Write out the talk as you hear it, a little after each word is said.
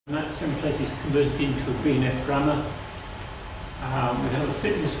And that template is converted into a BNF grammar. We have a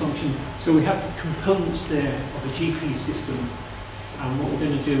fitness function. So we have the components there of a GP system. And what we're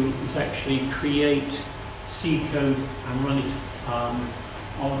going to do is actually create C code and run it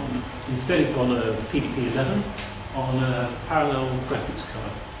on, instead of on a PDP-11, on a parallel graphics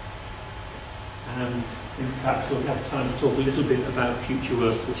card. And perhaps we'll have time to talk a little bit about future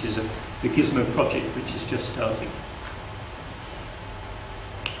work, which is the Gizmo project, which is just starting.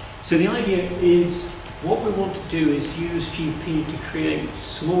 So the idea is, what we want to do is use GP to create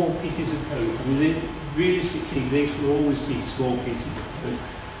small pieces of code. I mean, realistically, these will always be small pieces of code.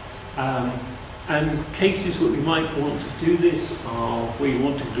 And cases where we might want to do this are where you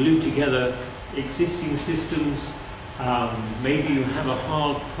want to glue together existing systems. Maybe you have a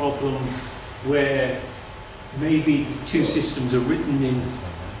hard problem where maybe two systems are written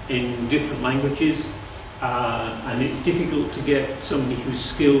in different languages, and it's difficult to get somebody who's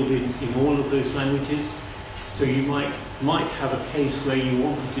skilled in all of those languages. So you might have a case where you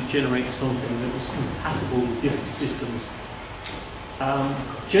wanted to generate something that was compatible with different systems.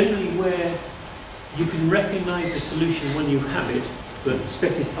 Generally where you can recognize a solution when you have it, but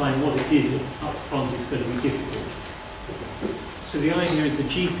specifying what it is up front is going to be difficult. So the idea is the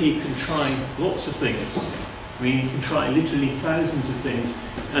GP can try lots of things. I mean, you can try literally thousands of things,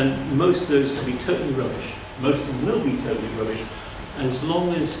 and most of those can be totally rubbish. Most of them will be totally rubbish, as long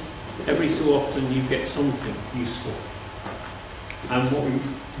as every so often you get something useful. And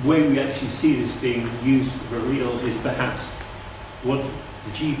the way we actually see this being used for real is perhaps what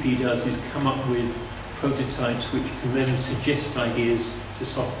the GP does is come up with prototypes which can then suggest ideas to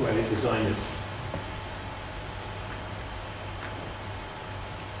software designers.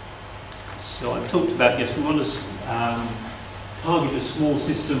 So I've talked about, yes, we want to target a small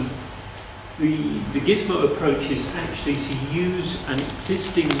system. The Gizmo approach is actually to use an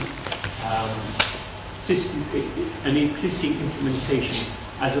existing implementation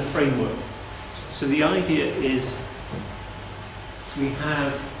as a framework. So the idea is we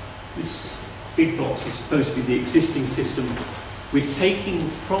have this big box is supposed to be the existing system. We're taking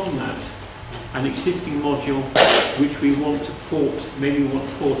from that an existing module which we want to port. Maybe we want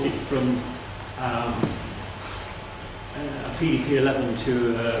to port it from a PDP-11 to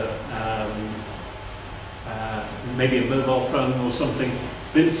maybe a mobile phone or something.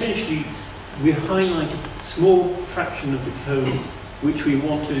 But essentially, we highlight a small fraction of the code which we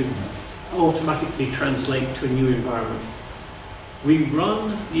want to automatically translate to a new environment. We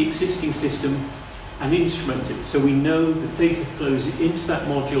run the existing system and instrument it, so we know the data flows into that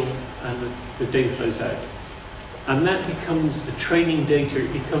module and the data flows out. And that becomes the training data,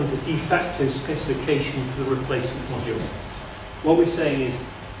 it becomes a de facto specification for the replacement module. What we're saying is,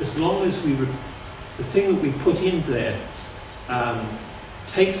 as long as the thing that we put in there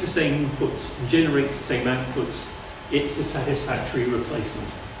takes the same inputs and generates the same outputs, it's a satisfactory replacement.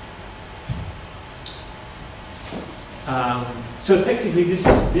 So effectively, this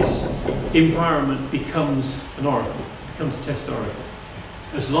environment becomes an oracle, becomes a test oracle.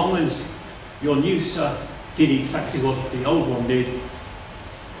 As long as your new stuff did exactly what the old one did,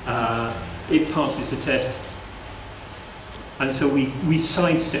 it passes the test. And so we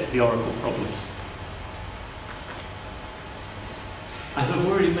sidestep the oracle problem. As I've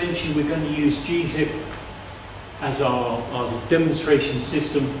already mentioned, we're going to use gzip as our demonstration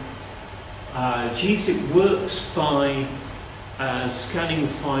system. Gzip works by scanning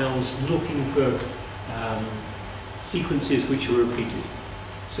files, looking for sequences which are repeated.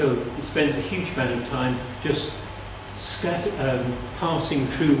 So it spends a huge amount of time just passing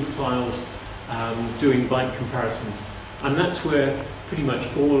through files, doing byte comparisons. And that's where pretty much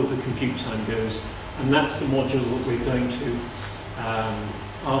all of the compute time goes. And that's the module that we're going to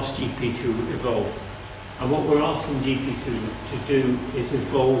ask GP to evolve. And what we're asking GP to do is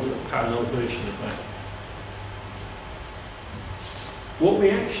evolve a parallel version of that. What we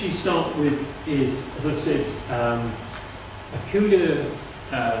actually start with is, as I've said, a CUDA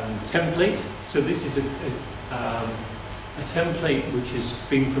template. So this is a template which is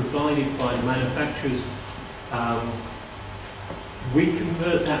being provided by the manufacturers. We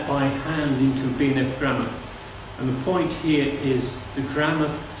convert that by hand into a BNF grammar. And the point here is the grammar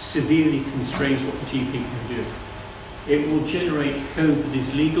severely constrains what the GP can do. It will generate code that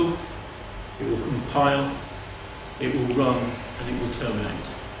is legal, it will compile, it will run, and it will terminate.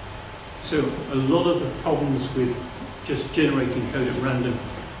 So a lot of the problems with just generating code at random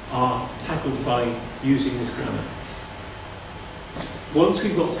are tackled by using this grammar. Once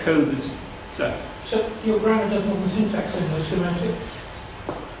we've got code that's... So your grammar does more than syntax and the semantics?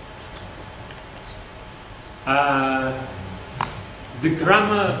 The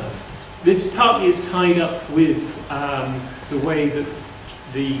grammar, this partly is tied up with the way that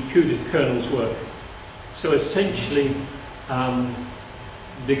the CUDA kernels work. So essentially,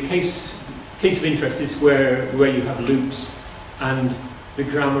 the case of interest is where you have loops and the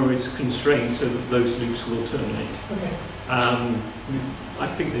grammar is constrained so that those loops will terminate. Okay. I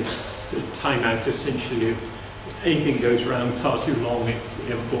think there's a timeout essentially if anything goes around far too long, it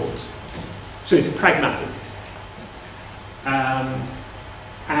aborts. So it's pragmatic.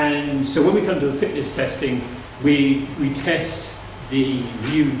 And so when we come to the fitness testing, we test the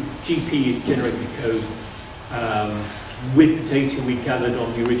new GP generated code with the data we gathered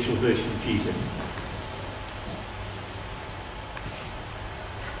on the original version of gzip.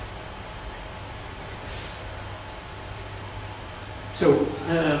 So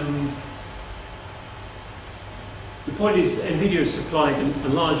the point is, nVidia has supplied a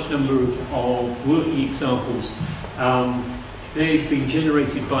large number of working examples. They've been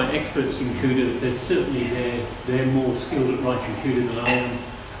generated by experts in CUDA. They're certainly they're more skilled at writing CUDA than I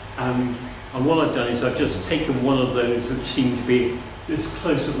am. And what I've done is I've just taken one of those which seemed to be this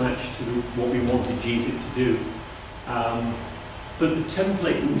close a match to what we wanted gzip to do. But the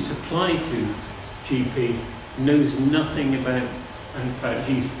template that we supply to GP knows nothing about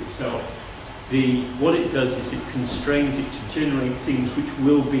gzip itself. What it does is it constrains it to generate things which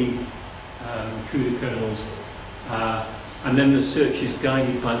will be CUDA kernels, and then the search is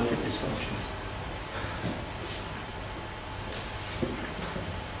guided by the fitness functions.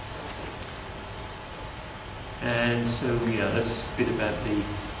 And so, yeah, that's a bit about the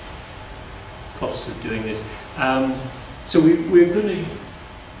costs of doing this. So we're going to,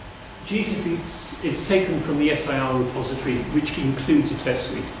 gzip is taken from the SIR repository, which includes a test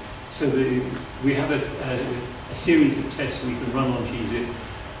suite. So we have a series of tests we can run on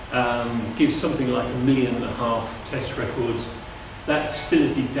gzip, gives something like 1.5 million test records. That's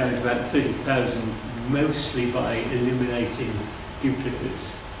spirited down to about 30,000, mostly by eliminating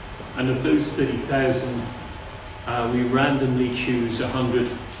duplicates. And of those 30,000, we randomly choose 100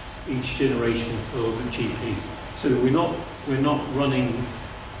 each generation for the GP. So we're not running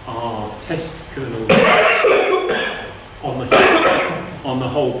our test kernel on the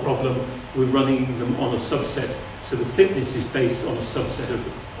whole problem. We're running them on a subset. So the fitness is based on a subset of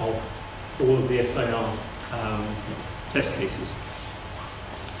all of the SIR test cases.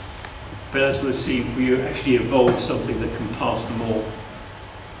 But as we'll see, we actually evolved something that can pass them all.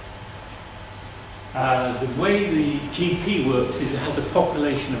 The way the GP works is it has a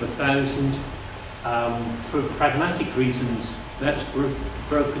population of 1,000. For pragmatic reasons, that's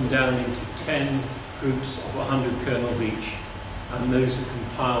broken down into 10 groups of 100 kernels each, and those are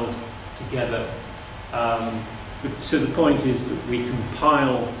compiled together. So the point is that we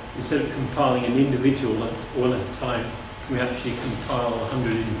compile, instead of compiling an individual all at a time, we actually compile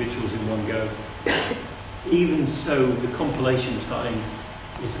 100 individuals in one go. Even so, the compilation time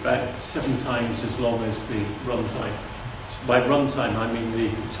is about 7 times as long as the runtime. So by runtime, I mean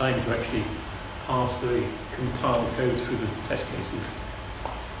the time to actually pass the compiled code through the test cases.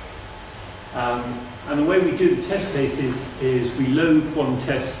 And the way we do the test cases is we load one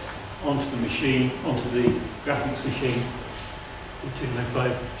test onto the machine, onto the graphics machine, the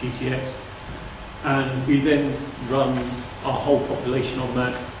 295 GTX, and we then run our whole population on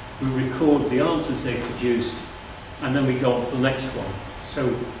that. We record the answers they produced, and then we go on to the next one.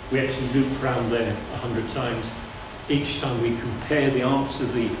 So we actually loop around there 100 times. Each time we compare the answer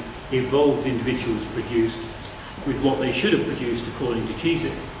the evolved individuals produced with what they should have produced according to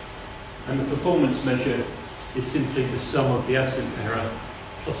gzip. And the performance measure is simply the sum of the absolute error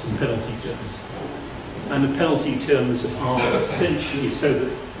plus some penalty terms. And the penalty terms are essentially so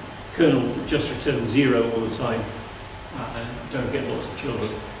that kernels that just return 0 all the time don't get lots of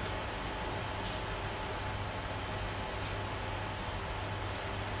children.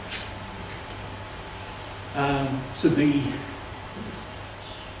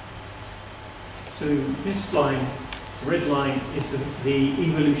 So this line, the red line, is the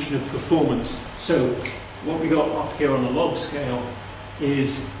evolution of performance. So what we got up here on the log scale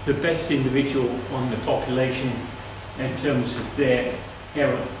is the best individual on the population in terms of their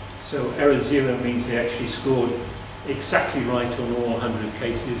error. So error 0 means they actually scored exactly right on all 100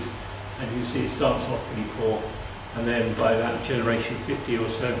 cases, and you see it starts off pretty poor, and then by that generation 50 or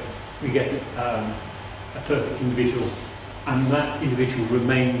so, we get a perfect individual, and that individual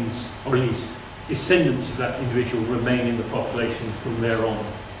remains, or at least descendants of that individual remain in the population from there on.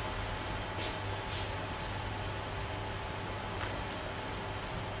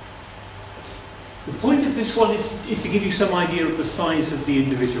 The point of this one is to give you some idea of the size of the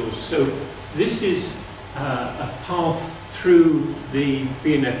individuals. So this is a path through the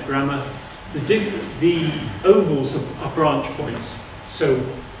B&F grammar. The ovals are branch points. So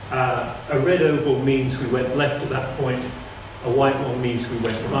a red oval means we went left at that point, a white one means we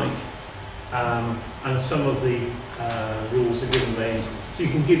went right. And some of the rules are given names. So you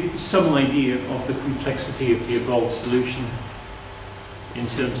can give some idea of the complexity of the evolved solution in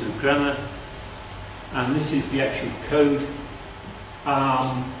terms of grammar. And this is the actual code.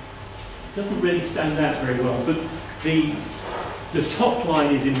 Doesn't really stand out very well, but the top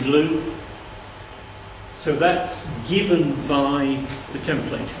line is in blue. So that's given by the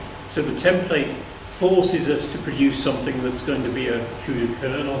template. So the template forces us to produce something that's going to be a CUDA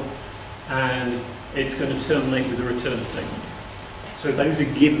kernel, and it's going to terminate with a return statement. So those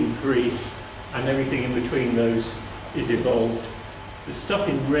are given free, and everything in between those is evolved. The stuff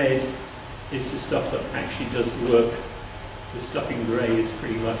in red is the stuff that actually does the work. The stuff in grey is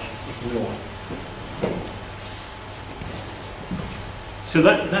pretty much ignored. So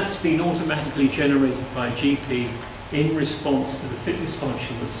that's been automatically generated by GP in response to the fitness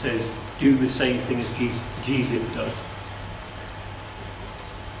function that says do the same thing as gzip does.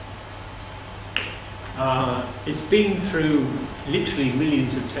 It's been through literally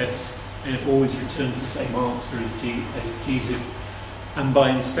millions of tests, and it always returns the same answer as gzip. And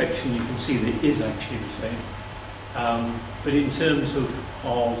by inspection, you can see that it is actually the same. But in terms of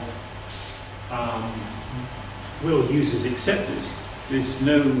will users accept this? There's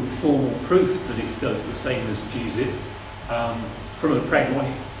no formal proof that it does the same as gzip. From a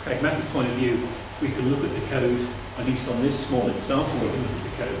pragmatic point of view, we can look at the code, at least on this small example, we can look at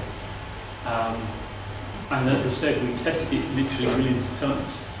the code. And as I said, we tested it literally millions of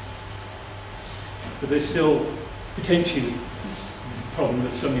times. But there's still potentially this problem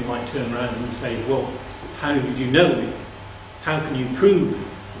that somebody might turn around and say, well, how did you know it? How can you prove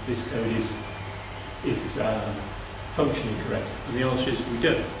that this code is functionally correct? And the answer is we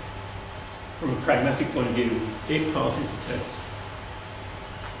don't. From a pragmatic point of view, it passes the tests.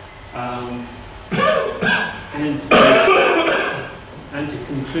 And to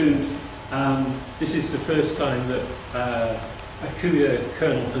conclude, this is the first time that a CUDA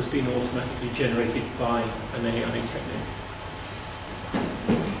kernel has been automatically generated by an AI technique.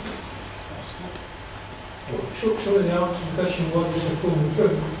 Surely the answer to the question, what is the form of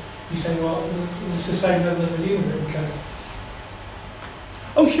proof? You say, well, it's the same level as the human written code.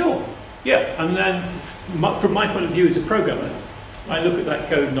 Oh, sure. Yeah, and then from my point of view as a programmer, I look at that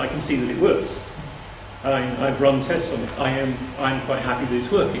code and I can see that it works. I've run tests on it. I'm quite happy that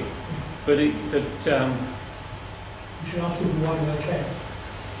it's working. But you should ask people why they care.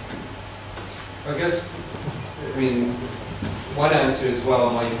 I guess, I mean, one answer as well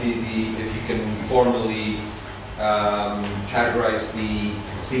might be if you can formally categorize the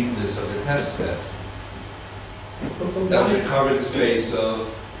completeness of the test set. That would cover the space of...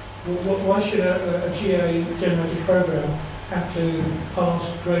 Why should a GA-generated program have to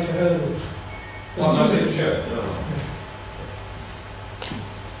pass greater hurdles? Well, I'm not saying it should, no.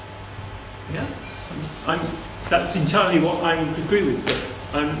 Yeah, that's entirely what I would agree with, but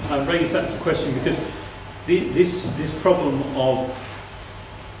I raise that as a question because this problem of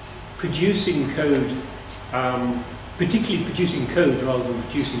producing code, particularly producing code rather than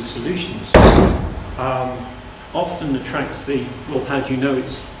producing solutions, often attracts the, well, how do you know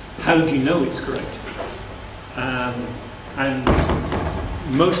it's correct? And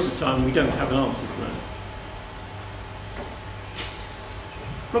most of the time we don't have an answer to that.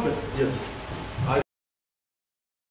 Robert? Yes.